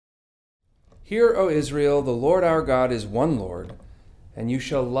Hear, O Israel, the Lord our God is one Lord, and you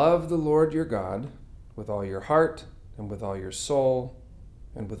shall love the Lord your God with all your heart and with all your soul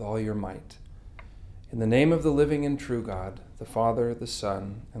and with all your might. In the name of the living and true God, the Father, the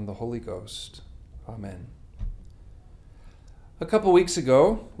Son, and the Holy Ghost. Amen. A couple weeks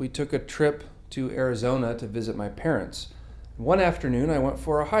ago, we took a trip to Arizona to visit my parents. One afternoon, I went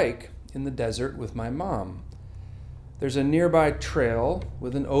for a hike in the desert with my mom. There's a nearby trail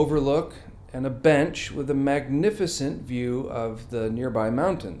with an overlook and a bench with a magnificent view of the nearby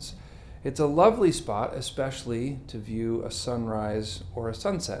mountains. It's a lovely spot, especially to view a sunrise or a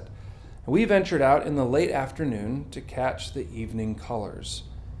sunset. We ventured out in the late afternoon to catch the evening colors.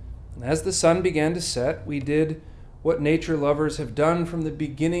 And as the sun began to set, we did what nature lovers have done from the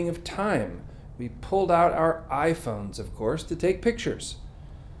beginning of time. We pulled out our iPhones, of course, to take pictures.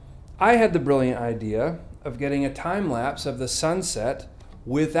 I had the brilliant idea of getting a time lapse of the sunset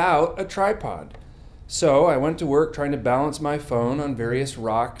without a tripod. So I went to work trying to balance my phone on various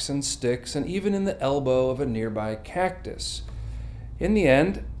rocks and sticks and even in the elbow of a nearby cactus. In the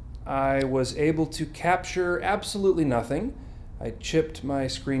end, I was able to capture absolutely nothing. I chipped my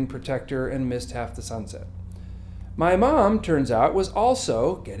screen protector and missed half the sunset. My mom, turns out, was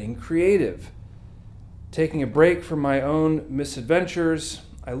also getting creative. Taking a break from my own misadventures,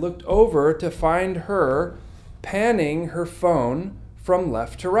 I looked over to find her panning her phone from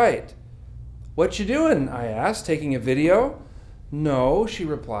left to right. "What you doing?" I asked, taking a video. "No," she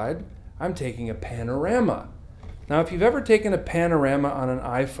replied, "I'm taking a panorama." Now, if you've ever taken a panorama on an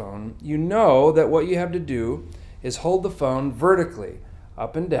iPhone, you know that what you have to do is hold the phone vertically,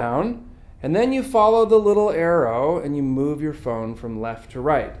 up and down, and then you follow the little arrow and you move your phone from left to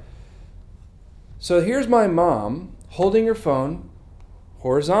right. So here's my mom holding her phone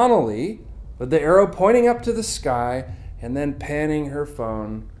horizontally with the arrow pointing up to the sky and then panning her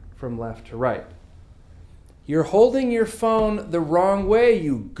phone from left to right. "You're holding your phone the wrong way,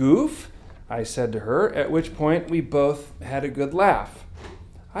 you goof," I said to her, at which point we both had a good laugh.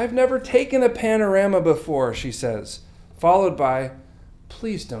 "I've never taken a panorama before," she says, followed by,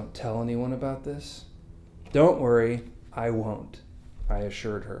 "Please don't tell anyone about this." "Don't worry, I won't," I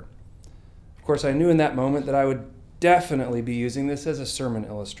assured her. Of course, I knew in that moment that I would definitely be using this as a sermon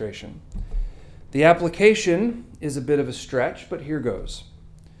illustration. The application is a bit of a stretch, but here goes.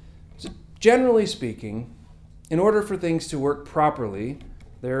 So, generally speaking, in order for things to work properly,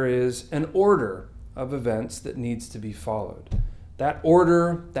 there is an order of events that needs to be followed. That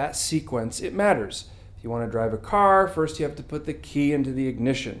order, that sequence, it matters. If you want to drive a car, first you have to put the key into the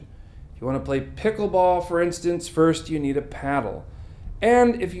ignition. If you want to play pickleball, for instance, first you need a paddle.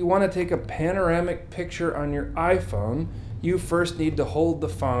 And if you want to take a panoramic picture on your iPhone, you first need to hold the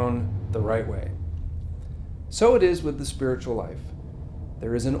phone the right way. So it is with the spiritual life.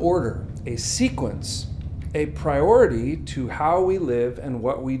 There is an order, a sequence, a priority to how we live and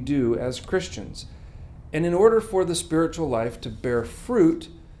what we do as Christians. And in order for the spiritual life to bear fruit,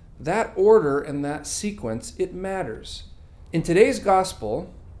 that order and that sequence, it matters. In today's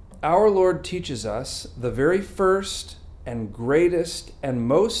gospel, our Lord teaches us the very first and greatest and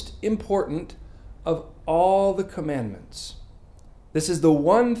most important of all the commandments. This is the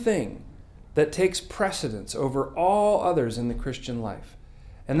one thing that takes precedence over all others in the Christian life.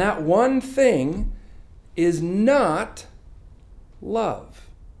 And that one thing is not love.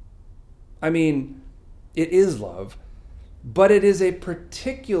 I mean, it is love, but it is a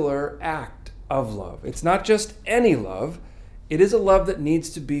particular act of love. It's not just any love. It is a love that needs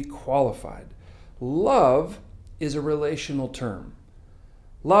to be qualified. Love is a relational term.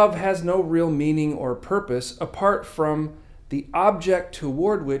 Love has no real meaning or purpose apart from the object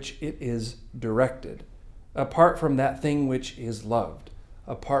toward which it is directed, apart from that thing which is loved,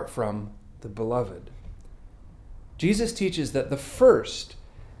 apart from the beloved. Jesus teaches that the first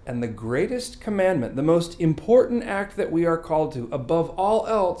and the greatest commandment, the most important act that we are called to, above all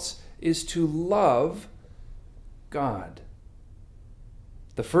else, is to love God.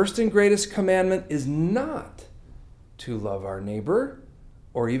 The first and greatest commandment is not to love our neighbor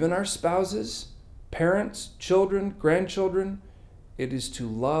or even our spouses, parents, children, grandchildren. It is to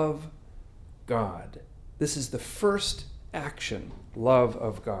love God. This is the first action, love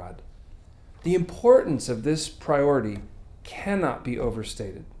of God. The importance of this priority cannot be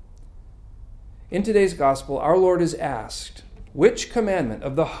overstated. In today's gospel, our Lord is asked, which commandment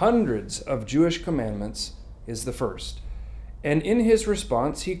of the hundreds of Jewish commandments is the first? And in his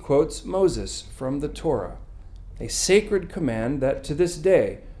response, he quotes Moses from the Torah, a sacred command that to this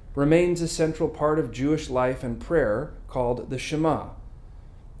day remains a central part of Jewish life and prayer called the Shema.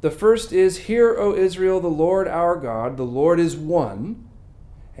 The first is, "Hear, O Israel, the Lord our God, the Lord is one."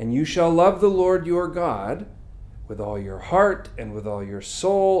 And you shall love the Lord your God with all your heart and with all your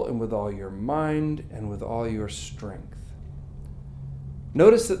soul and with all your mind and with all your strength.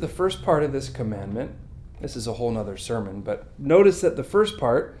 Notice that the first part of this commandment, this is a whole nother sermon, but notice that the first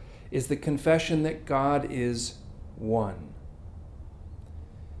part is the confession that God is one.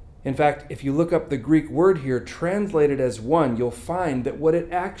 In fact, if you look up the Greek word here translated as one, you'll find that what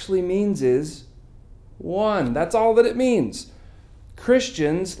it actually means is one. That's all that it means.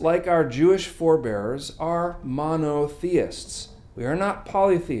 Christians, like our Jewish forebears, are monotheists. We are not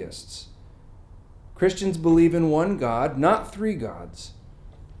polytheists. Christians believe in one God, not three gods.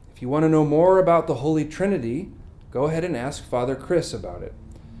 If you want to know more about the Holy Trinity, go ahead and ask Father Chris about it.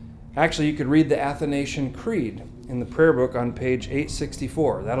 Actually, you could read the Athanasian Creed in the prayer book on page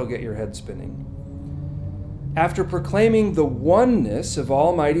 864. That'll get your head spinning. After proclaiming the oneness of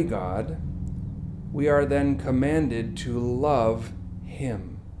Almighty God, we are then commanded to love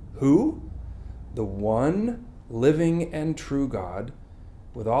Him. Who? The one living and true God,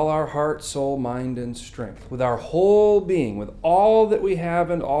 with all our heart, soul, mind, and strength, with our whole being, with all that we have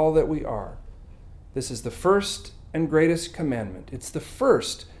and all that we are. This is the first and greatest commandment. It's the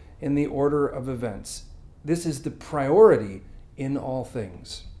first in the order of events. This is the priority in all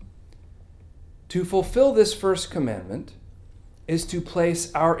things. To fulfill this first commandment is to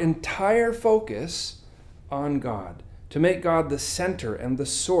place our entire focus on God, to make God the center and the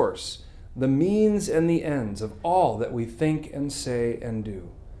source, the means and the ends of all that we think and say and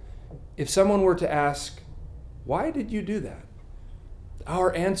do. If someone were to ask, why did you do that?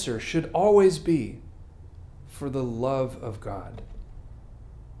 Our answer should always be, for the love of God.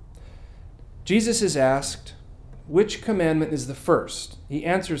 Jesus is asked, which commandment is the first? He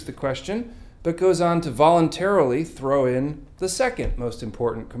answers the question, but goes on to voluntarily throw in the second most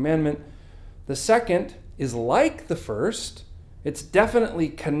important commandment. The second is like the first. It's definitely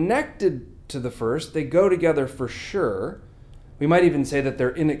connected to the first. They go together for sure. We might even say that they're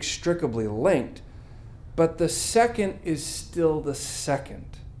inextricably linked. But the second is still the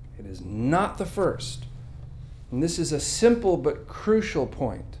second. It is not the first. And this is a simple but crucial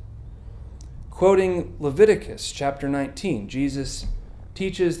point. Quoting Leviticus chapter 19, Jesus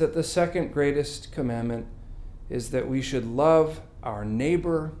teaches that the second greatest commandment is that we should love our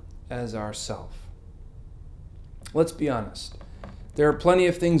neighbor as ourselves. Let's be honest. There are plenty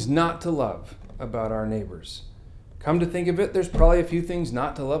of things not to love about our neighbors. Come to think of it, there's probably a few things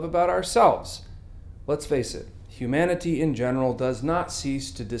not to love about ourselves. Let's face it, humanity in general does not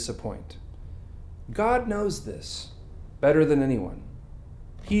cease to disappoint. God knows this better than anyone.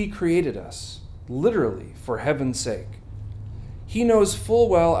 He created us, literally, for heaven's sake. He knows full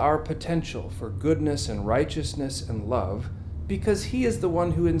well our potential for goodness and righteousness and love because He is the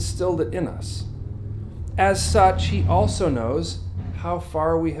one who instilled it in us. As such, He also knows how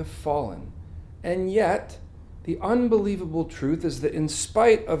far we have fallen. And yet, the unbelievable truth is that in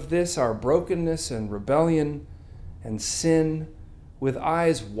spite of this, our brokenness and rebellion and sin, with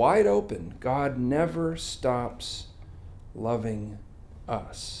eyes wide open, God never stops loving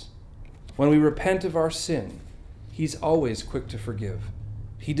us. When we repent of our sin, He's always quick to forgive.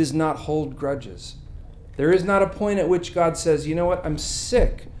 He does not hold grudges. There is not a point at which God says, you know what, I'm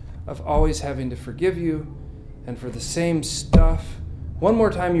sick of always having to forgive you, and for the same stuff, one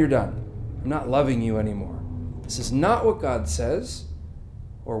more time you're done. I'm not loving you anymore. This is not what God says,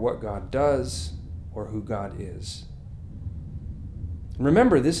 or what God does, or who God is.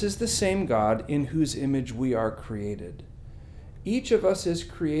 Remember, this is the same God in whose image we are created. Each of us is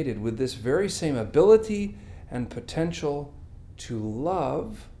created with this very same ability and potential to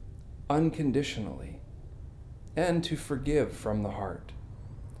love unconditionally and to forgive from the heart.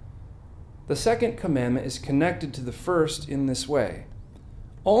 The second commandment is connected to the first in this way.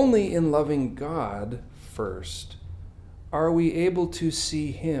 Only in loving God first are we able to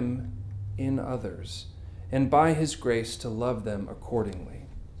see Him in others, and by His grace to love them accordingly.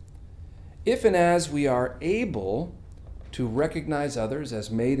 If and as we are able to recognize others as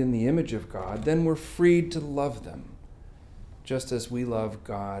made in the image of God, then we're freed to love them, just as we love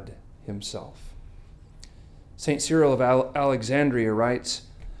God Himself. St. Cyril of Alexandria writes,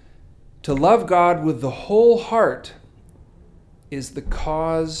 "To love God with the whole heart is the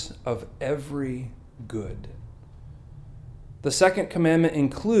cause of every good." The second commandment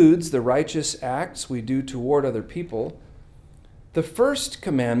includes the righteous acts we do toward other people. The first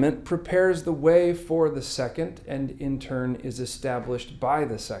commandment prepares the way for the second, and in turn is established by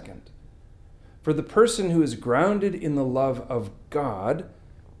the second. For the person who is grounded in the love of God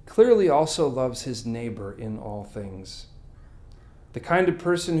clearly also loves his neighbor in all things. The kind of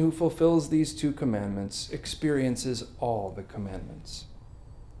person who fulfills these two commandments experiences all the commandments.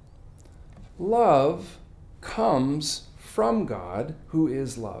 Love comes from God, who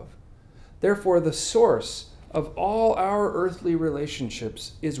is love. Therefore, the source of all our earthly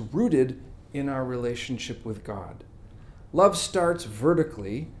relationships is rooted in our relationship with God. Love starts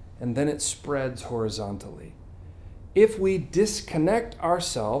vertically, and then it spreads horizontally. If we disconnect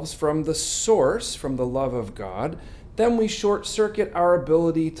ourselves from the source, from the love of God, then we short-circuit our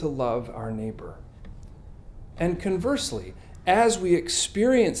ability to love our neighbor. And conversely, as we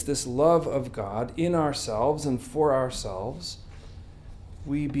experience this love of God in ourselves and for ourselves,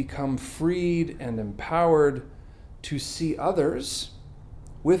 we become freed and empowered to see others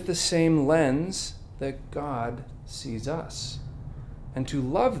with the same lens that God sees us, and to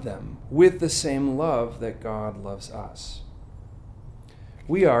love them with the same love that God loves us.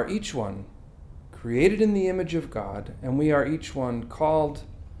 We are each one created in the image of God, and we are each one called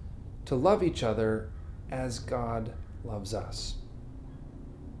to love each other as God loves us.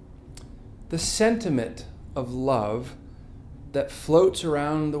 The sentiment of love that floats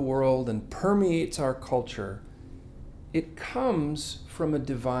around the world and permeates our culture, it comes from a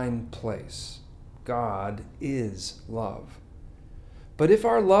divine place. God is love. But if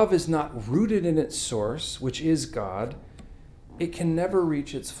our love is not rooted in its source, which is God, it can never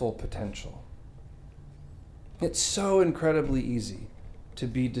reach its full potential. It's so incredibly easy to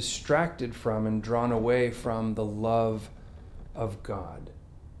be distracted from and drawn away from the love of God.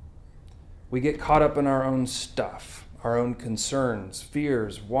 We get caught up in our own stuff, our own concerns,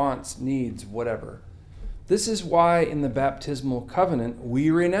 fears, wants, needs, whatever. This is why in the baptismal covenant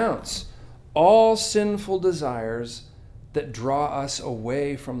we renounce all sinful desires that draw us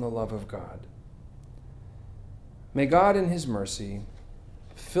away from the love of God. May God in his mercy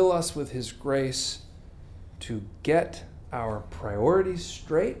fill us with his grace to get our priorities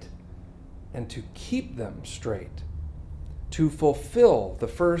straight and to keep them straight, to fulfill the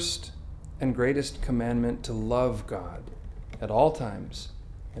first and greatest commandment to love God at all times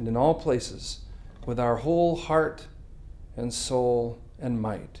and in all places with our whole heart and soul and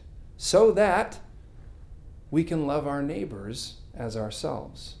might, so that we can love our neighbors as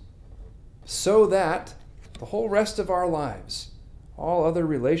ourselves, so that the whole rest of our lives, all other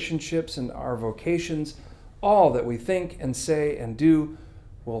relationships and our vocations, all that we think and say and do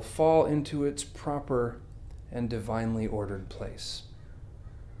will fall into its proper and divinely ordered place.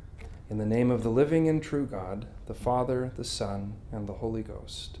 In the name of the living and true God, the Father, the Son, and the Holy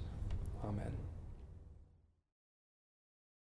Ghost. Amen.